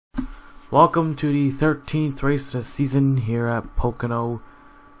Welcome to the 13th race of the season here at Pocono.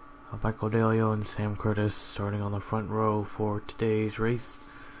 Michael Delio and Sam Curtis starting on the front row for today's race.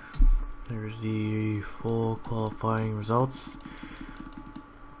 There's the full qualifying results.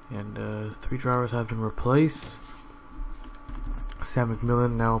 And 3 drivers have been replaced. Sam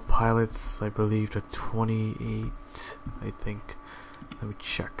McMillan now pilots, I believe, the 28, I think. Let me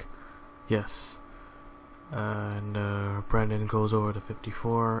check. Yes. And Brandon goes over to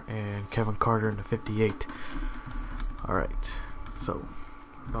 54 and Kevin Carter into 58. Alright, so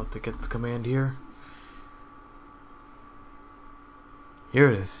about to get the command here. Here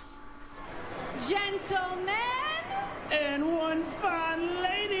it is. Gentlemen and one fine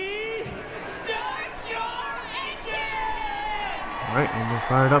lady, start your engine! Alright, engine's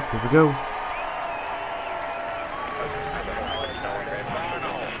fired up, here we go.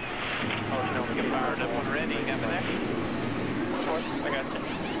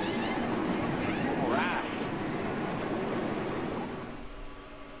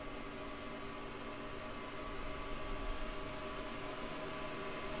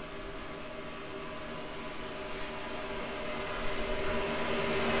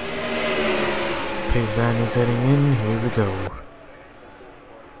 Pace van is heading in, here we go.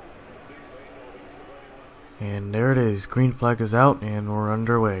 And there it is, green flag is out and we're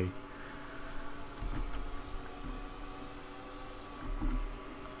underway.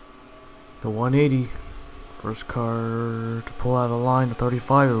 The 180, first car to pull out of line, the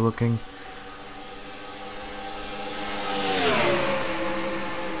 35 is looking.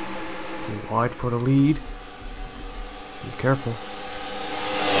 Wide for the lead, be careful.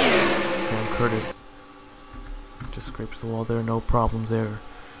 Sam Curtis just scrapes the wall there, no problems there.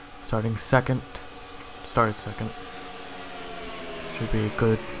 Started second. Should be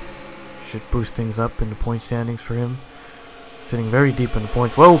good. Should boost things up in the point standings for him. Sitting very deep in the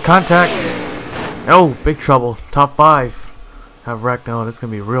points. Whoa, contact! Oh, big trouble. Top 5 have wrecked now. This is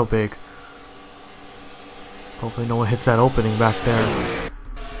gonna be real big. Hopefully no one hits that opening back there.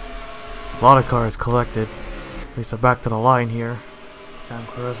 A lot of cars collected. At least they're back to the line here. Sam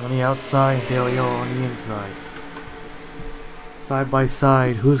Curtis on the outside, Delio on the inside. Side by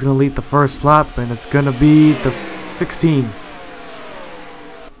side, who's gonna lead the first lap? And it's gonna be the 16.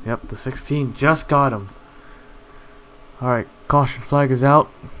 Yep, the 16 just got him. Alright, caution flag is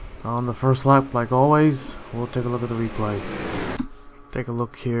out on the first lap like always. We'll take a look at the replay. Take a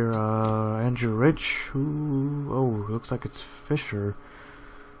look here, Andrew Rich, looks like it's Fisher.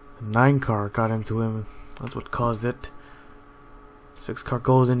 The 9 car got into him, that's what caused it. 6 car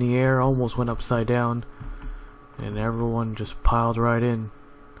goes in the air, almost went upside down. And everyone just piled right in.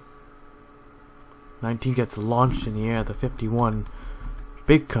 19 gets launched in the air, the 51.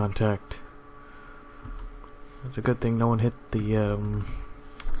 Big contact. It's a good thing no one hit the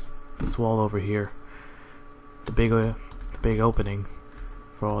this wall over here. The big opening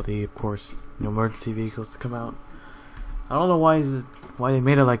for all the, of course, emergency vehicles to come out. I don't know why they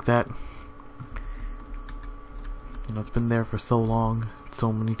made it like that. You know, it's been there for so long,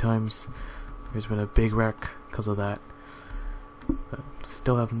 so many times. There's been a big wreck because of that. But they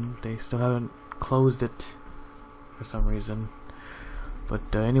still haven't closed it for some reason.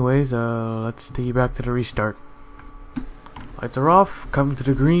 But anyways, let's take you back to the restart. Lights are off, coming to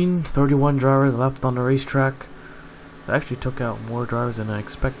the green. 31 drivers left on the racetrack. It actually took out more drivers than I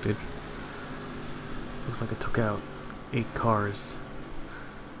expected. Looks like it took out 8 cars.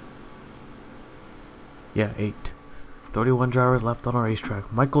 Yeah, 8. 31 drivers left on the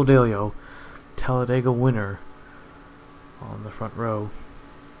racetrack. Michael Delio, Talladega winner, on the front row.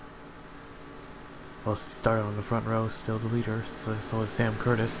 Well, started on the front row, still the leader. So is Sam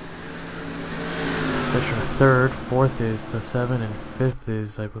Curtis. Fisher 3rd, 4th is the 7, and 5th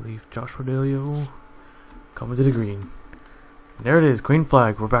is, I believe, Joshua Delio. Coming to the green. And there it is, green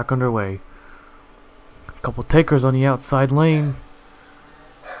flag. We're back underway. A couple takers on the outside lane.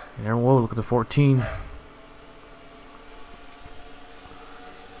 And there, whoa, look at the 14.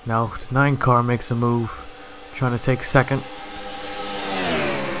 Now the 9 car makes a move, trying to take second.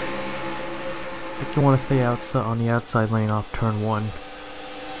 I think you want to stay outside on the outside lane off turn 1. You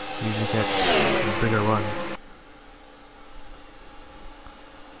usually get bigger runs.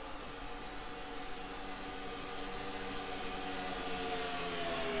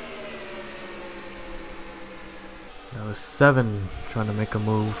 Now the 7 trying to make a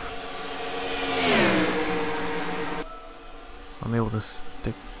move. I'm able to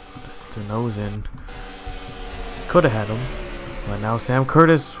stick the nose in. Could have had him, but now Sam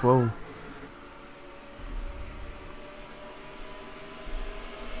Curtis. Whoa.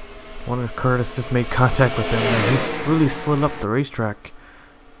 Wonder if Curtis just made contact with him, and he's really slid up the racetrack.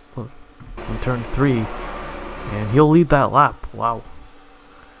 on turn 3, and he'll lead that lap. Wow.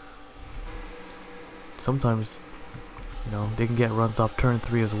 Sometimes, you know, they can get runs off turn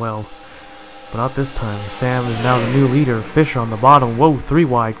 3 as well, but not this time. Sam is now the new leader. Fisher on the bottom. Whoa, 3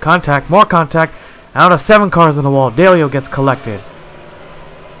 wide. Contact, more contact. Out of 7 cars on the wall. Delio gets collected.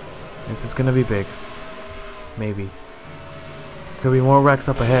 This is gonna be big. Maybe. Could be more wrecks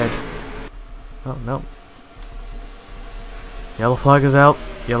up ahead. Oh, no. Yellow flag is out.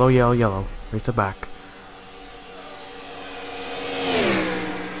 Yellow, yellow, yellow. Race it back.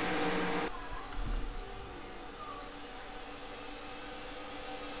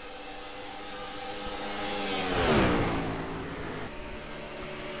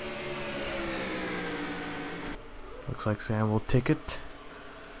 Looks like Sam will take it.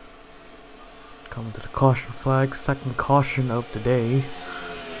 Coming to the caution flag, second caution of the day.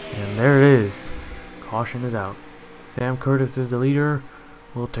 And there it is. Caution is out. Sam Curtis is the leader.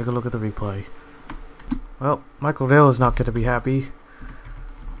 We'll take a look at the replay. Well, Michael Dale is not going to be happy.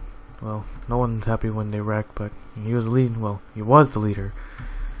 Well, no one's happy when they wreck, but he was leading. Well, he was the leader.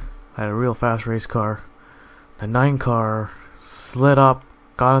 Had a real fast race car. The 9 car slid up,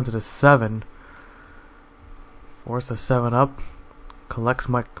 got into the 7. Forced the 7 up. Collects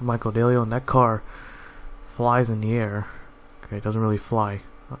Michael Delio, and that car flies in the air. Okay, it doesn't really fly.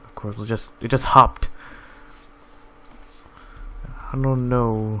 Of course, it just hopped. I don't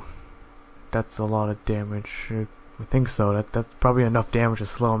know. That's a lot of damage. I think so. That's probably enough damage to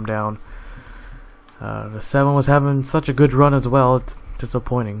slow him down. The 7 was having such a good run as well. It's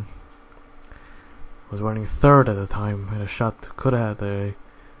disappointing. Was running 3rd at the time. Had a shot. Could have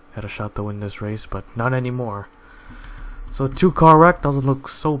had a shot to win this race, but not anymore. So 2 car wreck doesn't look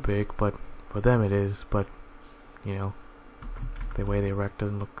so big, but for them it is. But you know, the way they wreck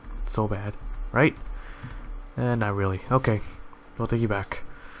doesn't look so bad, right? Not really. Okay, we'll take you back.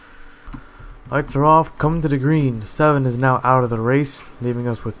 Lights are off. Coming to the green. 7 is now out of the race, leaving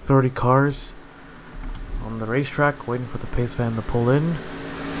us with 30 cars on the racetrack, waiting for the pace van to pull in.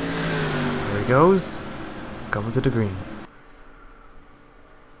 There he goes. Coming to the green.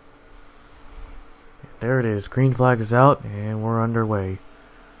 There it is. Green flag is out, and we're underway.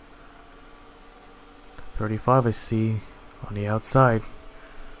 35 I see on the outside.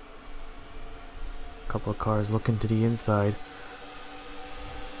 A couple of cars looking to the inside.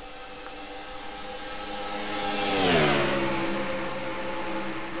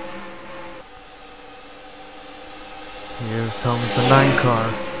 Here comes the 9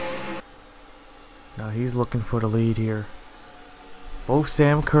 car. Now he's looking for the lead here. Both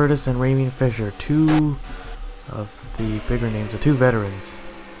Sam Curtis and Raymond Fisher, 2 of the bigger names, the 2 veterans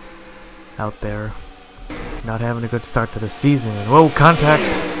out there, not having a good start to the season. And whoa, contact!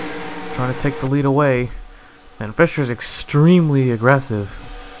 Trying to take the lead away. And Fisher's extremely aggressive.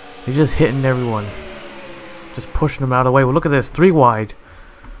 He's just hitting everyone. Just pushing them out of the way. Well, look at this, 3 wide.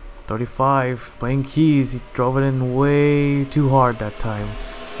 35, playing keys. He drove it in way too hard that time.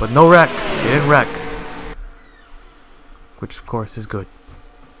 But no wreck. He didn't wreck. Which of course is good.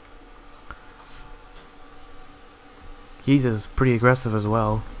 Keys is pretty aggressive as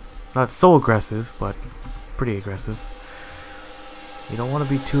well. Not so aggressive, but pretty aggressive. You don't want to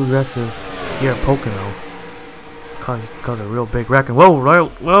be too aggressive here at Pocono. Cause a real big wreck. And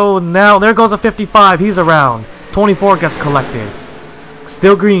whoa, now there goes a 55. He's around. 24 gets collected.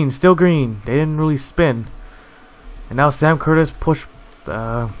 Still green, still green. They didn't really spin. And now Sam Curtis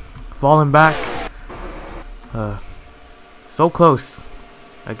falling back. So close.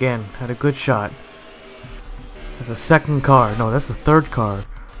 Again, had a good shot. That's a second car. No, that's the 3rd car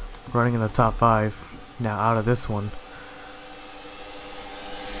running in the top 5 now out of this one.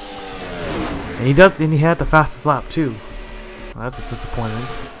 And he had the fastest lap too. Well, that's a disappointment.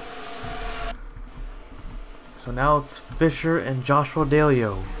 So now it's Fisher and Joshua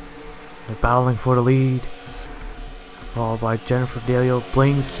Delio. They're battling for the lead. Followed by Jennifer Delio,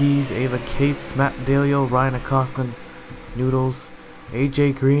 Blaine Keys, Ava Cates, Matt Delio, Ryan Acosta, Noodles,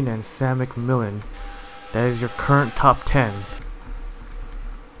 AJ Green, and Sam McMillan. That is your current top 10.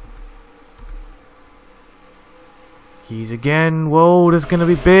 Keys again. Whoa, this is going to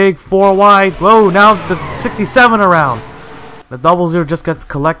be big. 4 wide. Whoa, now the 67 around. The 00 just gets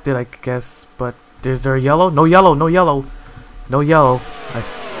collected, I guess. But is there a yellow? No yellow, no yellow. No yellow. I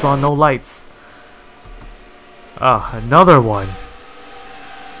saw no lights. Ah, another one.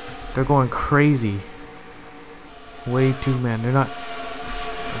 They're going crazy. Way too, man. They're not.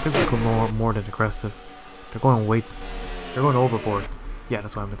 I think they're going more than aggressive. They're going overboard. Yeah,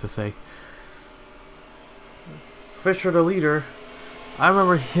 that's what I meant to say. So Fisher, the leader. I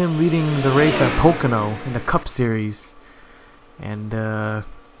remember him leading the race at Pocono in the Cup Series, and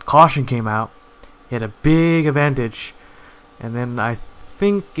caution came out. He had a big advantage, and then I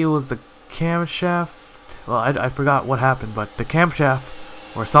think it was the camshaft. Well, I forgot what happened, but the camshaft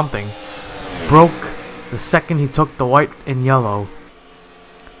or something broke the second he took the white and yellow.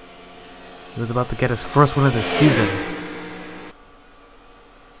 He was about to get his first win of the season.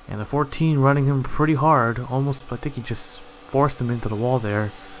 And the 14 running him pretty hard. Almost, I think he just forced him into the wall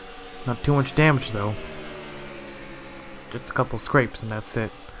there. Not too much damage though. Just a couple scrapes and that's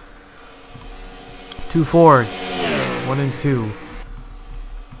it. 2 Fords. 1 and 2.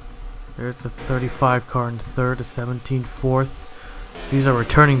 There's the 35 car in third, the 17 fourth. These are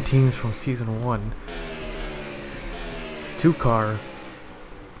returning teams from season 1. 2 car.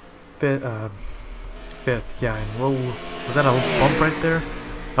 Fifth, yeah. And whoa, was that a bump right there?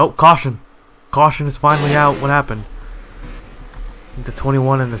 Oh, caution! Caution is finally out. What happened? The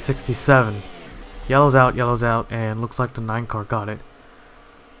 21 and the 67. Yellow's out, and looks like the 9 car got it.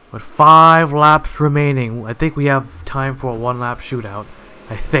 With 5 laps remaining, I think we have time for a 1 lap shootout.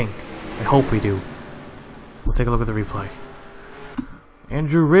 I think. I hope we do. We'll take a look at the replay.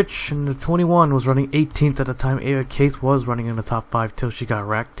 Andrew Rich in the 21 was running 18th at the time. Ava Case was running in the top 5 till she got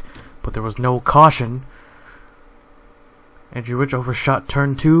wrecked, but there was no caution. Andrew Rich overshot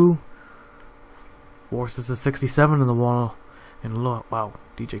turn 2, forces a 67 in the wall, and look, wow,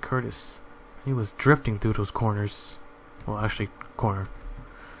 DJ Curtis, he was drifting through those corners. Well, actually, corner.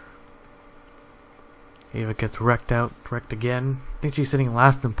 Ava gets wrecked again. I think she's sitting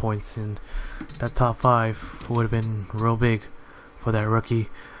last in points, and that top 5 would have been real big for that rookie.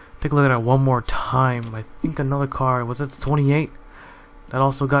 Take a look at that one more time. I think another car, was it the 28? That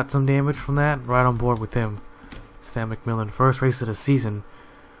also got some damage from that. Right on board with him. Sam McMillan, first race of the season.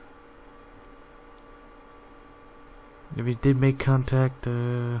 If he did make contact,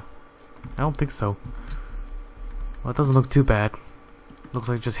 I don't think so. Well, it doesn't look too bad. Looks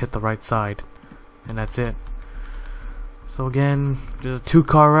like it just hit the right side. And that's it. So again, just a 2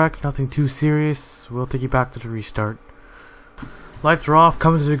 car wreck, nothing too serious. We'll take you back to the restart. Lights are off,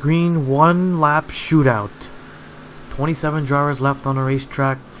 coming to the green, 1 lap shootout. 27 drivers left on the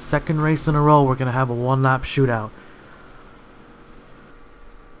racetrack. Second race in a row, we're going to have a 1 lap shootout.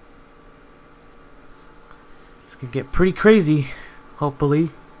 This can get pretty crazy, hopefully.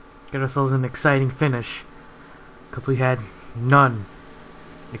 Get ourselves an exciting finish. Because we had none,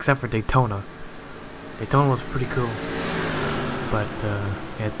 except for Daytona. Daytona was pretty cool. But,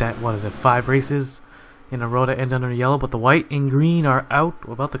 at that, what is it, 5 races in a row that end under yellow, but the white and green are out.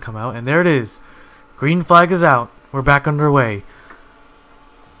 We're about to come out, and there it is. Green flag is out. We're back underway.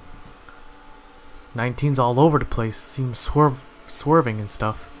 19's all over the place. Seems swerving and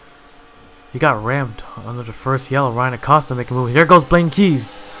stuff. He got rammed under the first yellow. Ryan Acosta making a move. Here goes Blaine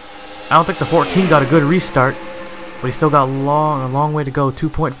Keys. I don't think the 14 got a good restart, but he still got a long way to go.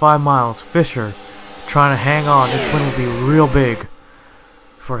 2.5 miles. Fisher trying to hang on. This win will be real big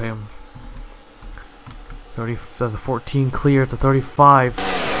for him. The 14 cleared. The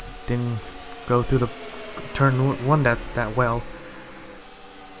 35 didn't go through the turn 1 that well.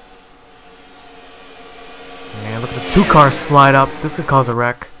 Man, look at the 2 cars slide up. This could cause a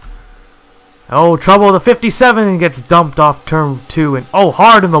wreck. Oh, trouble. The 57 gets dumped off turn 2 and oh,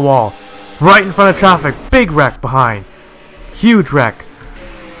 hard in the wall. Right in front of traffic. Big wreck behind. Huge wreck.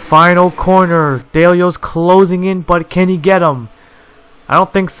 Final corner. Delio's closing in, but can he get him? I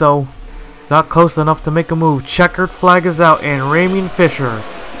don't think so. It's not close enough to make a move. Checkered flag is out and Raymond Fisher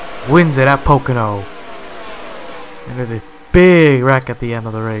wins it at Pocono. And there's a big wreck at the end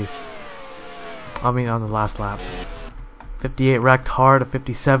of the race. I mean on the last lap. 58 wrecked hard, a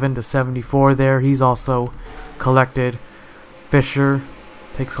 57 to 74 there. He's also collected. Fisher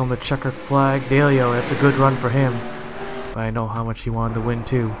takes home the checkered flag. Delio, that's a good run for him. But I know how much he wanted to win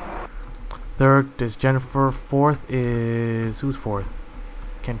too. Third is Jennifer. Fourth is... who's fourth?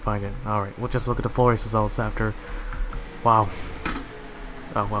 Can't find it. Alright, we'll just look at the full race results after. Wow.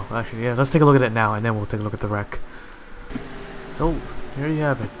 Oh, well, actually, yeah, let's take a look at it now and then we'll take a look at the wreck. So, here you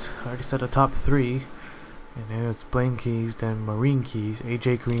have it. I already said the top 3. And there's Blaine Keys, then Marine Keys,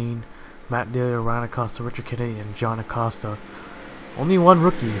 AJ Green, Matt Dillard, Ryan Acosta, Richard Kennedy, and John Acosta. Only 1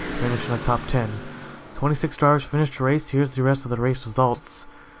 rookie finished in the top 10. 26 drivers finished the race. Here's the rest of the race results.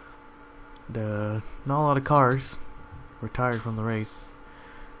 Not a lot of cars retired from the race.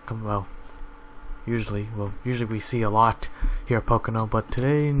 Usually we see a lot here at Pocono, but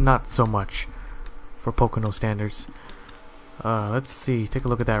today not so much for Pocono standards. Let's see. Take a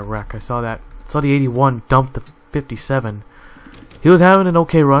look at that wreck. I saw the 81 dumped the 57. He was having an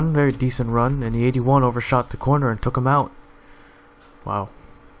okay run, very decent run, and the 81 overshot the corner and took him out. Wow.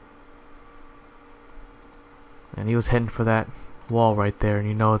 And he was heading for that wall right there, and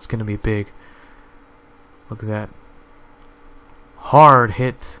you know it's gonna be big. Look at that. Hard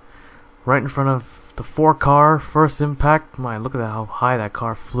hit right in front of the 4 car. First impact. My, look at that, how high that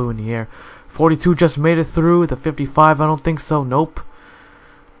car flew in the air. 42 just made it through. The 55, I don't think so. Nope.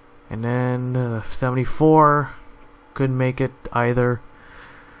 And then 74 couldn't make it either.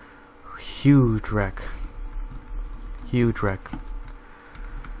 Huge wreck. Huge wreck.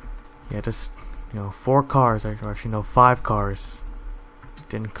 Yeah, just, you know, 4 cars, or actually no, 5 cars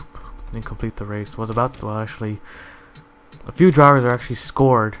didn't complete the race. Was about to, well, actually, a few drivers are actually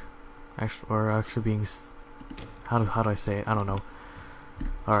scored, actually being, how do I say it? I don't know.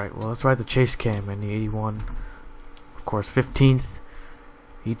 All right, well, let's ride the chase cam in the 81. Of course, 15th.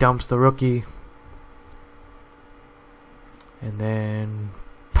 He dumps the rookie, and then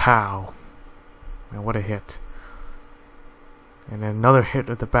pow! Man, what a hit! And then another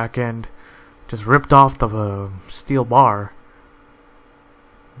hit at the back end, just ripped off the steel bar.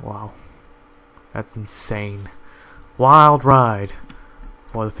 Wow, that's insane. Wild ride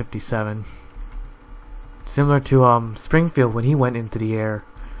for the 57. Similar to Springfield when he went into the air.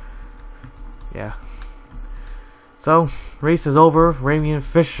 Yeah. So, race is over. Ramian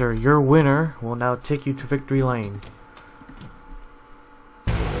Fisher, your winner, will now take you to victory lane.